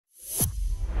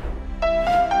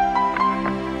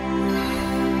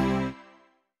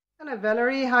Hello,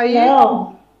 Valerie. How are you?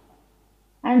 Hello,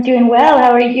 I'm doing well.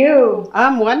 How are you?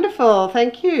 I'm wonderful.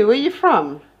 Thank you. Where are you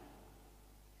from?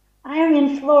 I am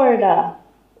in Florida.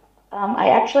 I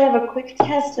actually have a quick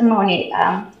testimony.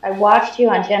 I watched you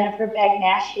on Jennifer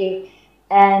Bagnashi,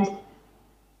 and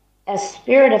a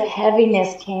spirit of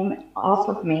heaviness came off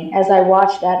of me as I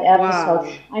watched that episode.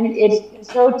 Wow. I mean,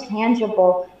 it's so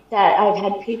tangible that I've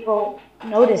had people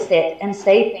notice it and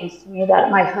say things to me that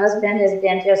my husband has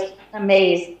been just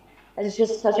amazed. It's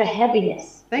just such a heaviness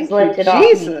is Thank you, lifted off me.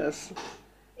 Jesus.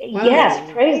 Yes,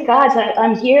 Wow. praise God. So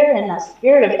I'm here in a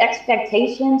spirit of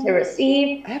expectation to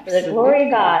receive for the glory of Absolutely.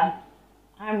 God.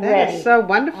 I'm That is ready. so I have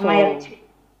wonderful. two.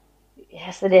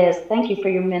 Yes, it is. Thank you for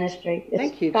your ministry. It's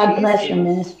Thank you, God bless your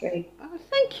Jesus. ministry. Oh,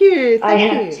 thank you. I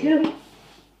Thank have you. two.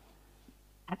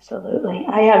 Absolutely.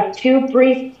 I have two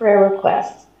brief prayer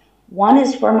requests. One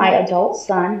is for my adult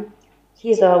son.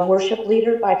 He's a worship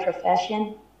leader by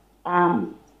profession.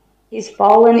 Um, he's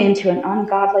fallen into an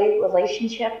ungodly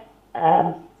relationship,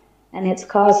 and it's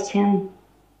caused him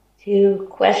to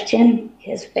question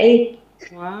his faith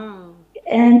Wow.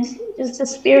 and just a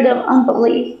spirit of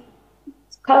unbelief.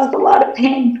 It's caused a lot of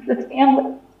pain to the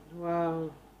family. Wow.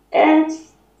 And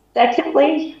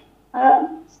secondly,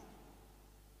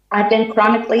 I've been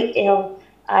chronically ill.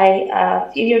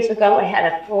 A few years ago, I had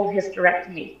a full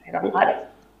hysterectomy. I had a lot of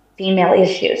female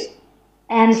issues.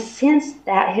 And since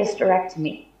that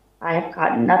hysterectomy, I have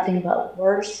gotten nothing but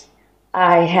worse.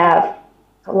 I have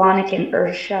colonic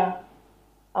inertia,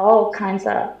 all kinds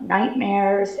of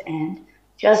nightmares and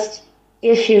just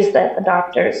issues that the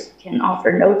doctors can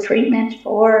offer no treatment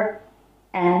for.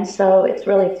 And so it's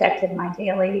really affected Wow.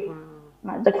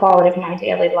 the quality of my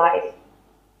daily life.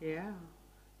 Yeah.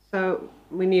 So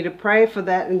we need to pray for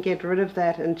that and get rid of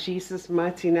that in Jesus'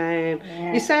 mighty name.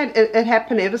 You Yes. said it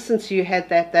happened ever since you had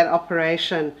that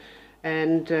operation,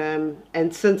 and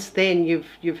since then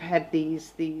you've had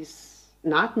these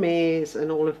nightmares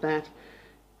and all of that.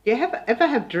 Do you ever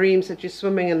have dreams that you're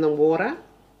swimming in the water?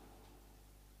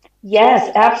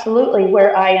 Yes, absolutely.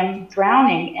 Where I am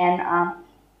drowning and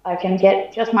I can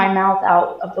get just my mouth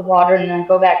out of the water and then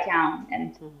go back down.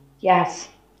 And yes,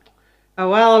 Oh,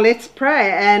 well, let's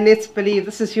pray and let's believe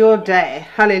this is your day.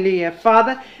 Hallelujah.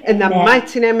 Father, in the amen.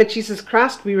 mighty name of Jesus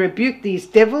Christ, we rebuke these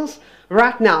devils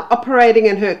right now operating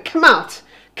in her. Come out.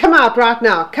 Come out right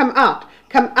now. Come out.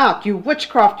 Come out. You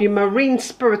witchcraft, you marine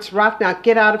spirits right now.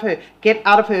 Get out of her. Get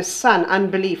out of her son,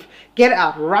 unbelief. Get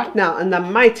out right now in the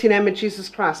mighty name of Jesus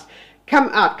Christ. Come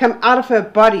out. Come out of her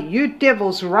body. You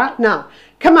devils right now.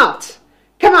 Come out.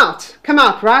 Come out. Come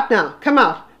out right now. Come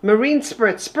out. Marine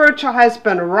spirit, spiritual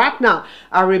husband, right now.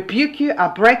 I rebuke you. I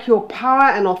break your power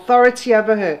and authority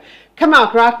over her. Come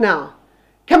out right now.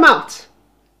 Come out.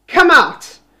 Come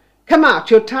out. Come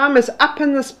out. Your time is up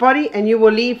in this body and you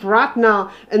will leave right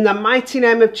now in the mighty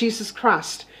name of Jesus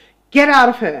Christ. Get out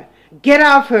of her. Get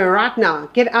out of her right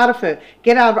now. Get out of her.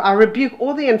 Get out of her. I rebuke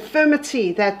all the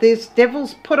infirmity that these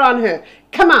devils put on her.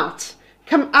 Come out.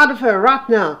 Come out of her right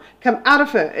now. Come out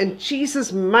of her. In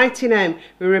Jesus' mighty name,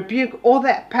 we rebuke all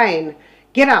that pain.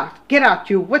 Get out,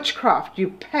 you witchcraft, you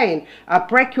pain. I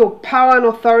break your power and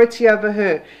authority over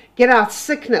her. Get out,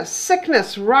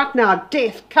 sickness right now,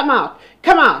 death, come out,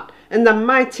 come out. In the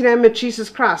mighty name of Jesus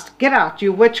Christ, get out,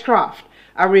 you witchcraft.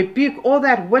 I rebuke all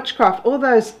that witchcraft, all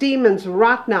those demons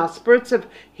right now, spirits of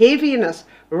heaviness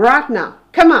right now.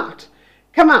 Come out,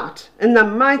 come out. In the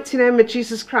mighty name of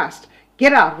Jesus Christ.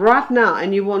 Get out right now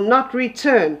and you will not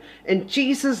return in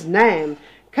Jesus' name.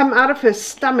 Come out of her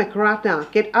stomach right now.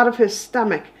 Get out of her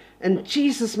stomach in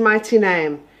Jesus' mighty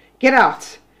name. Get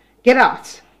out. Get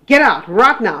out. Get out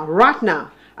right now. Right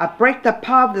now. I break the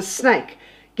power of the snake.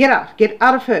 Get out. Get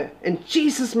out of her in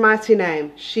Jesus' mighty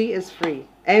name. She is free.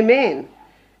 Amen.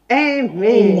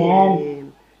 Amen.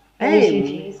 Amen. Praise you, Amen.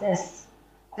 Jesus.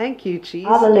 Thank you, Jesus.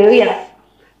 Hallelujah.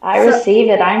 I So, receive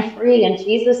it. I'm free in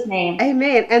Jesus' name.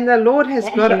 amen. And the Lord has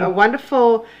Thank got a you.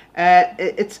 wonderful.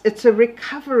 It's a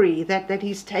recovery that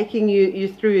He's taking you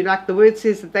through. Like the word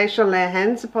says, that they shall lay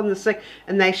hands upon the sick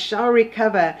and they shall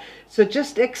recover. So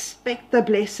just expect the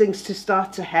blessings to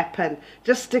start to happen.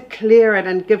 Just declare it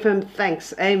and give Him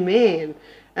thanks. Amen.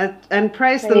 And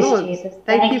praise the Praise Lord. Jesus.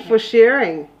 Thank you Thank you. for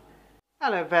sharing.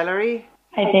 Hello, Valerie.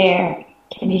 Hi there.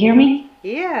 Can you hear me?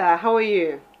 Yeah, how are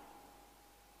you?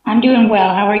 I'm doing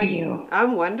well. How are you?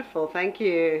 I'm wonderful. Thank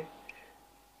you.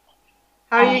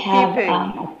 How are I you have,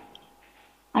 keeping?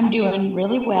 I'm doing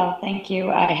really well. Thank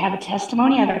you. I have a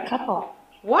testimony. I have a couple.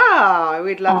 Wow,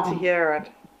 we'd love to Um, hear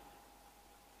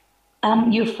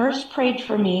it. you first prayed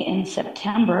for me in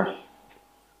September,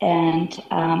 and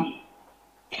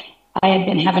I had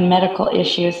been having medical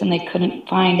issues, and they couldn't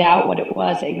find out what it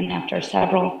was, even after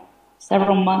several.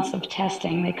 several months of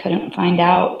testing. They couldn't find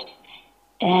out.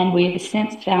 And we've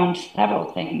since found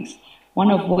several things,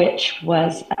 one of which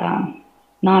was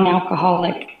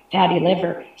non-alcoholic fatty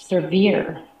liver,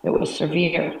 severe. It was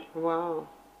severe. Wow.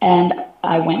 And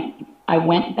I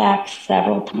went back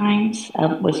several times.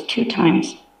 It was two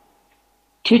times.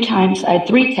 I had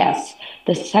 3 tests.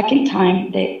 The second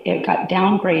time, it got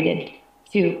downgraded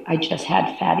to I just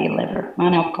had fatty liver,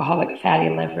 non-alcoholic fatty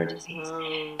liver disease.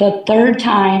 Wow. The third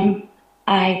time,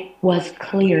 I was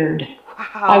cleared. Wow.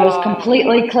 I was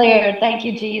completely cleared. Thank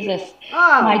you, Jesus.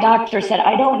 Oh. My doctor said,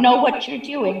 I don't know what you're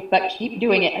doing, but keep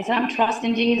doing it. I said, I'm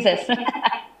trusting Jesus.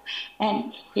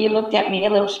 And he looked at me a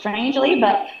little strangely,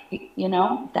 but, you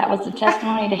know, that was the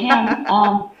testimony to him.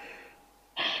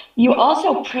 You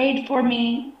also prayed for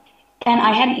me, and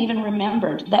I hadn't even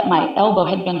remembered that my elbow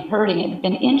had been hurting. It had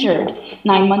been injured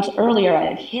 9 months earlier. I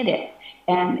had hit it,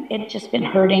 and it had just been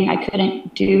hurting. I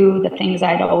couldn't do the things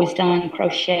I'd always done,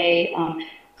 crochet,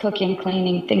 cooking,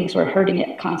 cleaning. Things were hurting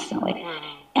it constantly. Wow.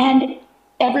 And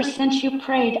ever since you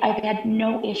prayed, I've had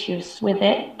no issues with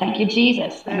it. Thank you,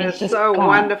 Jesus. That is so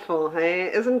wonderful,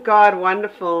 hey? Isn't God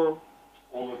wonderful?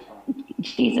 All the time.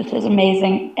 Jesus is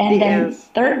amazing. And He then is.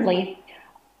 thirdly,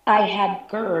 I had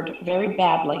GERD very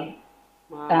badly,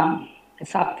 Wow.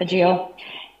 esophageal,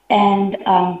 and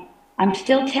I'm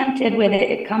still tempted with it.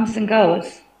 It comes and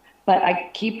goes, but I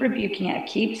keep rebuking it. I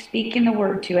keep speaking the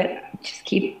word to it. Just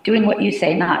keep doing what you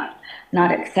say, not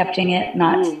accepting it,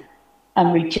 not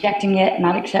rejecting it,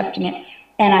 not accepting it.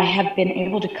 And I have been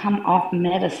able to come off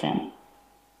medicine.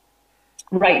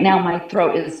 Right now, my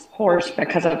throat is hoarse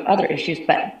because of other issues,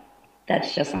 but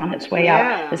that's just on its way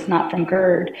out. It's not from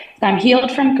GERD. So I'm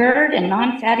healed from GERD and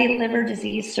non-fatty liver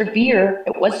disease, severe.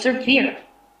 It was severe.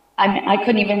 I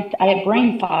couldn't even, I had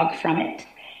brain fog from it.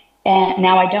 And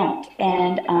now I don't.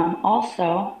 And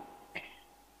also,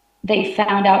 they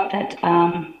found out that,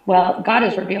 well, God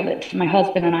has revealed it to my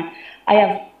husband and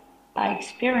I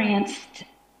experienced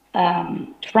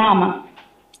trauma,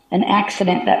 an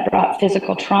accident that brought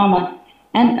physical trauma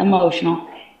and emotional,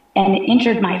 and it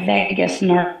injured my vagus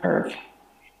nerve,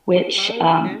 which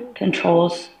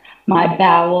controls my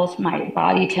bowels, my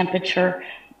body temperature,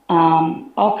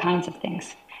 all kinds of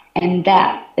things. And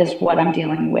that is what I'm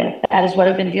dealing with. That is what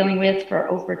I've been dealing with for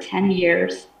over 10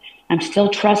 years. I'm still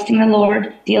trusting the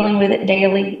Lord, dealing with it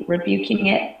daily, rebuking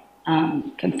it,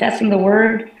 confessing the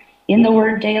word, in the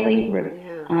word daily,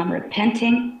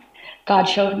 repenting. God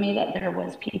showed me that there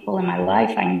was people in my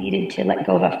life I needed to let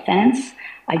go of offense.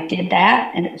 I did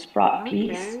that, and it's brought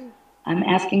peace. I'm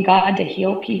asking God to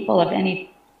heal people of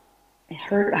any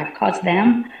hurt I've caused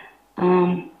them.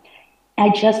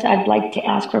 I'd like to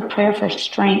ask for prayer for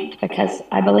strength, because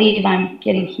I believe I'm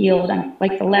getting healed. I'm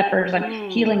like the lepers. I'm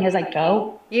healing as I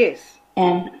go. Yes.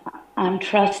 And I'm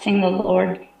trusting the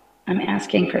Lord. I'm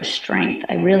asking for strength.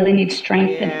 I really need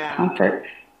strength and comfort,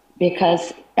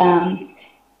 because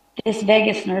this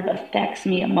vagus nerve affects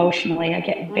me emotionally. I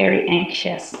get very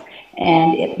anxious,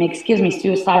 and it gives me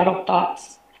suicidal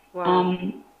thoughts.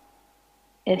 Wow.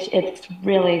 It's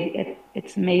really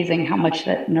it's amazing how much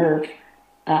that nerve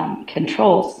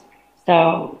controls.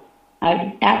 So I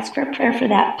would ask for prayer for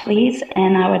that, please,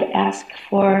 and I would ask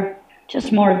for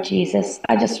just more of Jesus.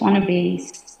 I just want to be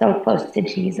so close to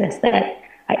Jesus that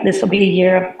this will be a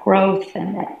year of growth,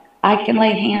 and that I can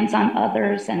lay hands on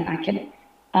others, and I can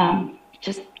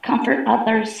just comfort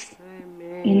others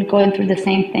in going through the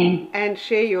same thing. And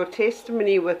share your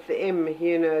testimony with them,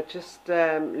 you know, just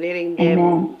letting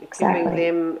them, giving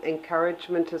them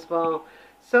encouragement as well.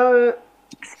 So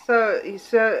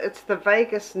it's the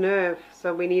vagus nerve,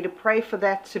 so we need to pray for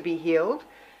that to be healed,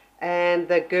 and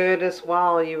the GERD as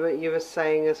well, you were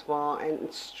saying as well,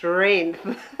 and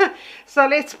strength. So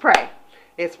let's pray.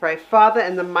 Let's pray. Father,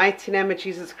 in the mighty name of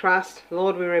Jesus Christ,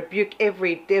 Lord, we rebuke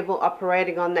every devil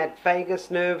operating on that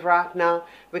vagus nerve right now.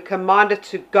 We command it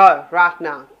to go right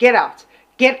now. Get out.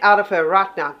 Get out of her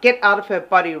right now. Get out of her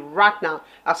body right now.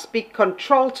 I speak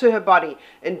control to her body.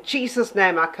 In Jesus'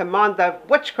 name, I command the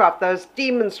witchcraft, those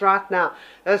demons right now,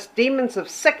 those demons of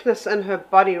sickness in her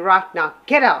body right now.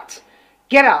 Get out.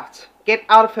 Get out. Get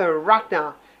out of her right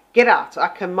now. Get out. I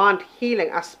command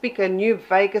healing. I speak a new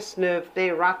vagus nerve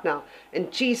there right now. In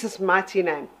Jesus' mighty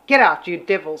name. Get out, you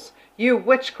devils. You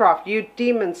witchcraft, you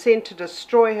demons sent to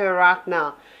destroy her right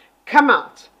now. Come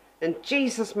out. In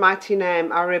Jesus' mighty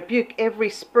name, I rebuke every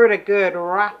spirit of GERD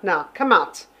right now. Come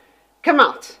out. Come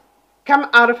out. Come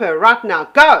out of her right now.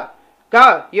 Go.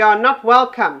 Go. You are not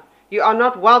welcome. You are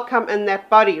not welcome in that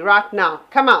body right now.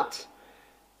 Come out.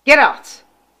 Get out.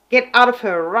 Get out of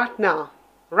her right now.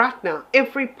 Right now.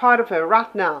 Every part of her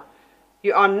right now.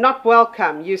 You are not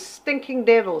welcome. You stinking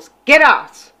devils. Get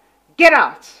out. Get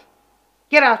out.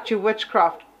 Get out, you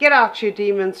witchcraft. Get out, you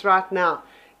demons, right now.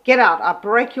 Get out. I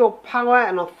break your power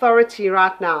and authority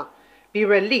right now. Be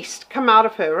released. Come out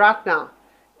of her right now.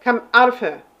 Come out of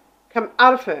her. Come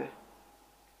out of her.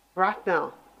 Right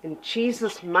now. In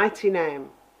Jesus' mighty name.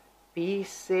 Be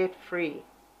set free.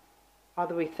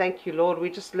 Father, we thank you, Lord. We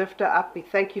just lift her up. We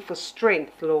thank you for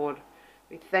strength, Lord.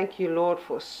 We thank you, Lord,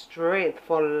 for strength,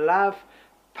 for love,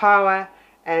 power,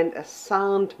 and a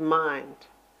sound mind.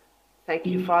 Thank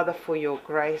you, Father, for your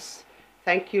grace.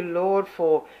 Thank you, Lord,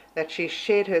 for that she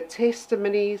shared her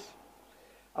testimonies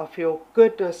of your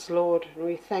goodness, Lord. And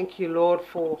we thank you, Lord,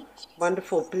 for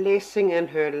wonderful blessing in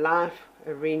her life,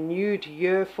 a renewed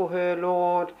year for her,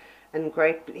 Lord, and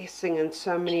great blessing in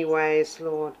so many ways,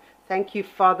 Lord. Thank you,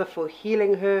 Father, for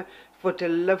healing her, for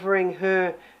delivering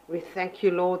her. We thank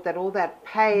you, Lord, that all that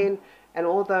pain and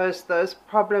all those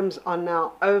problems are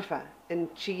now over in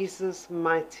Jesus'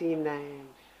 mighty name.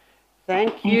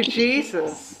 Thank you,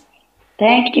 Jesus.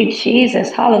 Thank you,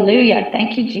 Jesus. Hallelujah.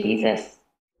 Thank you, Jesus.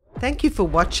 Thank you for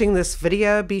watching this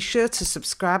video. Be sure to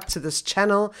subscribe to this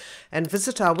channel and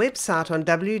visit our website on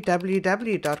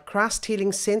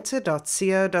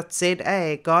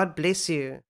www.christhealingcenter.co.za. God bless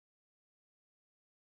you.